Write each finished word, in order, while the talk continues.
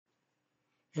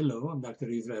Hello, I'm Dr.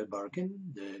 Israel Barken,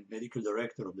 the Medical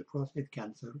Director of the Prostate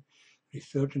Cancer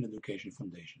Research and Education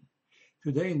Foundation.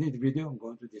 Today in this video, I'm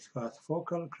going to discuss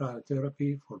focal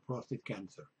cryotherapy for prostate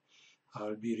cancer.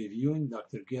 I'll be reviewing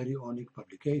Dr. Gary Onik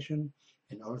publication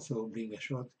and also bring a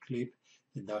short clip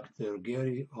that Dr.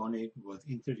 Gary Onik was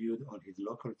interviewed on his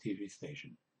local TV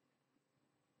station.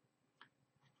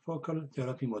 Focal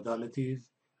therapy modalities,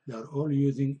 they are all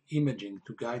using imaging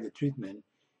to guide the treatment,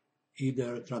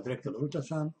 either transrectal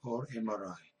ultrasound or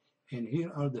MRI. And here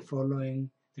are the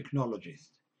following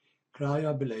technologies.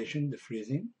 Cryoablation, the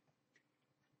freezing,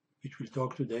 which we'll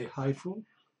talk today, HIFU,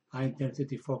 high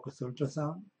intensity focused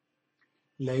ultrasound,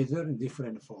 laser in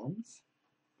different forms,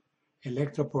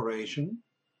 electroporation,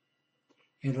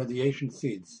 and radiation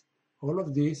seeds. All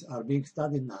of these are being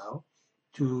studied now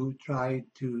to try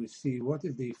to see what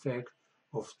is the effect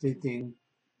of treating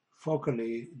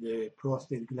focally the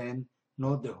prostate gland,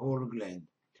 not the whole gland.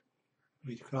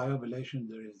 With cryoablation,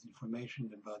 there is information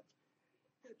about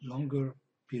longer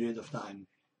period of time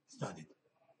studied.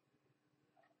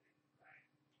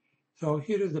 So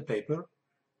here is the paper.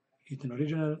 It's an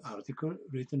original article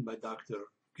written by Dr.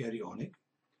 Gary Onik,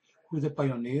 who's a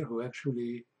pioneer who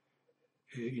actually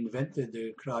invented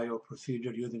the cryo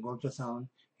procedure using ultrasound,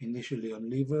 initially on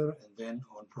liver and then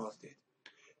on prostate.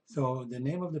 So the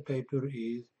name of the paper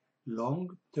is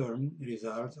Long-Term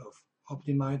Results of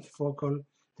Optimized Focal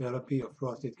Therapy of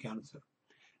Prostate Cancer.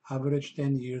 Average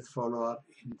 10 years follow-up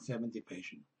in 70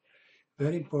 patients.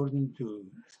 Very important to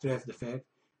stress the fact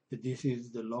that this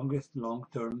is the longest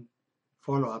long-term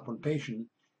follow-up on patients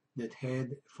that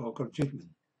had focal treatment.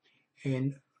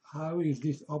 And how is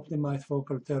this optimized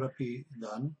focal therapy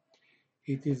done?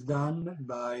 It is done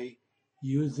by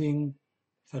using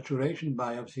saturation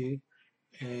biopsy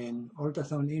and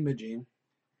ultrasound imaging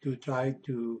to try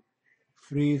to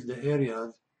freeze the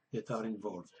areas that are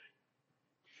involved.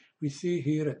 We see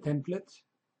here a template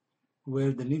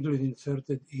where the needle is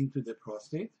inserted into the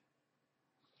prostate.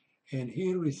 And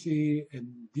here we see a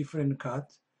different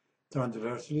cut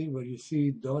transversely where you see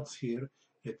dots here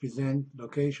represent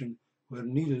location where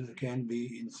needles can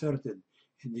be inserted.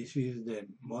 And this is the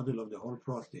model of the whole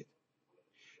prostate.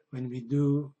 When we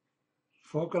do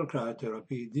focal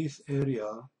cryotherapy, this area,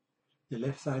 the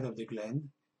left side of the gland,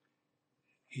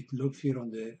 it looks here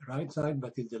on the right side,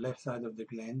 but it's the left side of the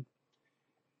gland.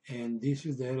 And this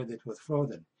is the area that was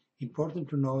frozen. Important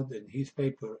to note in his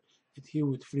paper that he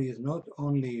would freeze not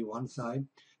only one side,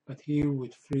 but he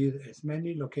would freeze as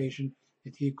many locations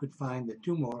that he could find the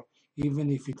tumor, even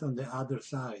if it's on the other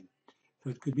side. So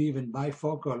it could be even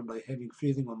bifocal by having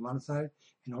freezing on one side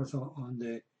and also on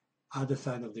the other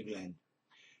side of the gland.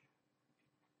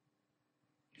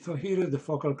 So here is the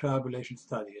focal cryoablation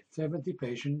study. At 70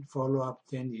 patients, follow-up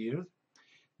 10 years,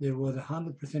 there was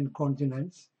 100%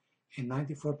 continence, and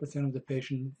 94% of the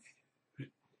patients,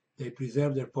 they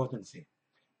preserved their potency.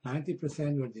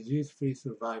 90% were disease-free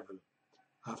survival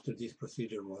after this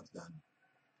procedure was done.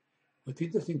 What's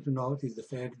interesting to note is the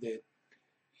fact that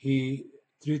he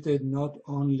treated not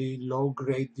only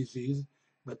low-grade disease,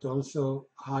 but also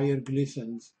higher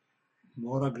Gleason's,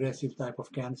 more aggressive type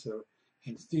of cancer,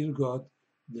 and still got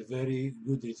the very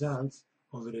good results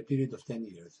over a period of 10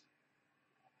 years.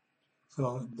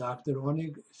 So Dr.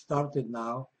 Onik started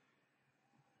now,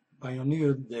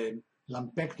 pioneered the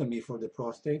lumpectomy for the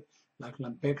prostate, like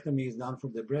lumpectomy is done for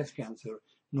the breast cancer,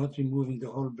 not removing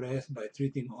the whole breast by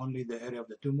treating only the area of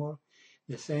the tumor.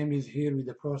 The same is here with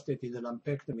the prostate, is a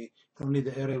lumpectomy, it's only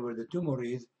the area where the tumor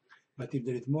is, but if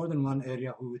there is more than one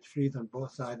area, we would freeze on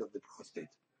both sides of the prostate.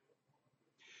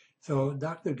 So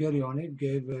Dr. Gary Onik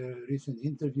gave a recent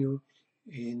interview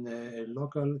in a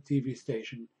local TV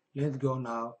station. Let's go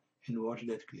now and watch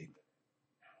that clip.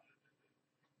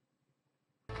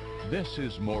 This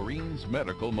is Maureen's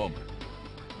Medical Moment.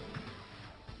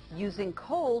 Using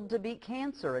cold to beat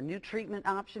cancer. A new treatment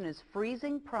option is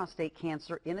freezing prostate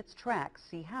cancer in its tracks.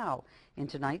 See how in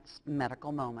tonight's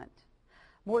Medical Moment.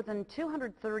 More than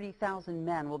 230,000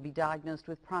 men will be diagnosed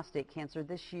with prostate cancer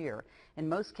this year. In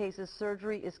most cases,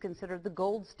 surgery is considered the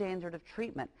gold standard of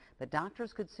treatment, but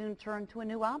doctors could soon turn to a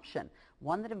new option,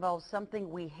 one that involves something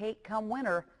we hate come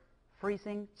winter,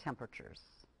 freezing temperatures.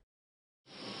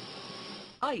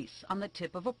 Ice on the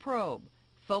tip of a probe,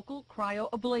 focal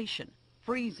cryoablation,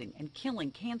 freezing and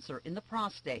killing cancer in the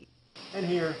prostate. And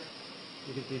here,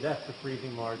 you can see that's the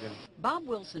freezing margin. Bob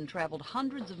Wilson traveled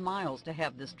hundreds of miles to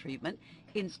have this treatment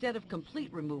instead of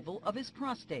complete removal of his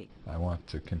prostate. I want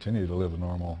to continue to live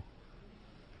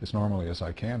as normally as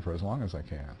I can for as long as I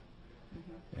can.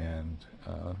 And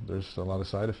there's a lot of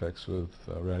side effects with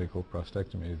radical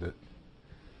prostatectomy that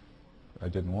I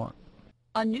didn't want.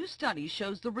 A new study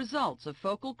shows the results of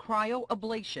focal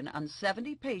cryoablation on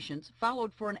 70 patients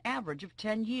followed for an average of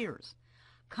 10 years.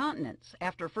 Continence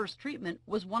after first treatment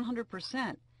was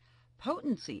 100%.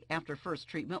 Potency after first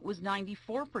treatment was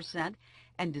 94%,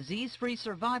 and disease-free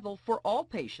survival for all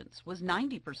patients was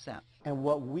 90%. And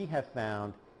what we have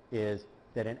found is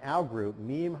that in our group,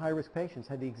 medium high-risk patients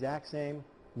had the exact same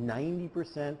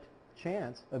 90%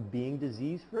 chance of being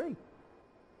disease-free.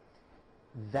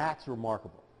 That's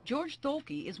remarkable. George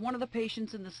Tholke is one of the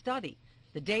patients in the study.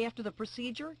 The day after the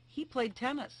procedure, he played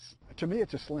tennis. To me,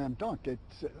 it's a slam dunk.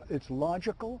 It's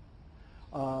logical.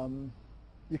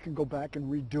 You can go back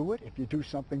and redo it if you do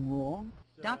something wrong.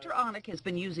 Dr. Onik has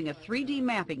been using a 3D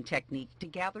mapping technique to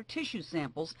gather tissue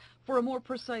samples for a more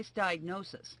precise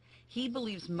diagnosis. He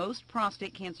believes most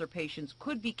prostate cancer patients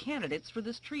could be candidates for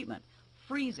this treatment,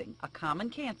 freezing a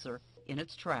common cancer in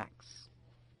its tracks.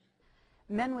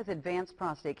 Men with advanced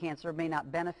prostate cancer may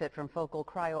not benefit from focal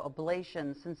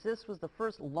cryoablation. Since this was the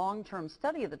first long-term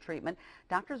study of the treatment,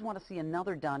 doctors want to see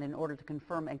another done in order to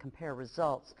confirm and compare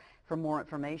results. For more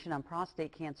information on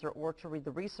prostate cancer or to read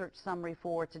the research summary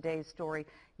for today's story,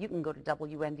 you can go to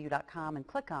WNDU.com and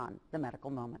click on The Medical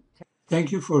Moment.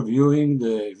 Thank you for viewing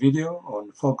the video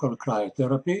on focal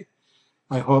cryotherapy.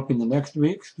 I hope in the next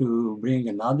weeks to bring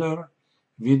another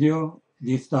video,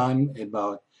 this time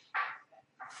about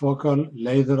focal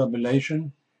laser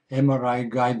ablation, MRI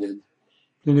guided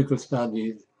clinical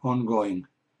studies ongoing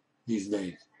these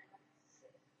days.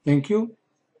 Thank you.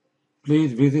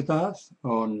 Please visit us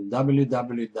on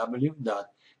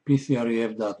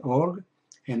www.pcref.org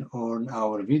and on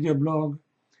our video blog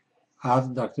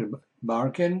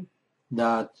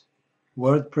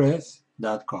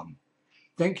askdrbarken.wordpress.com.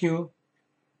 Thank you.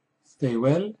 Stay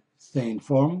well, stay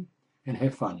informed, and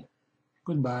have fun.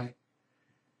 Goodbye.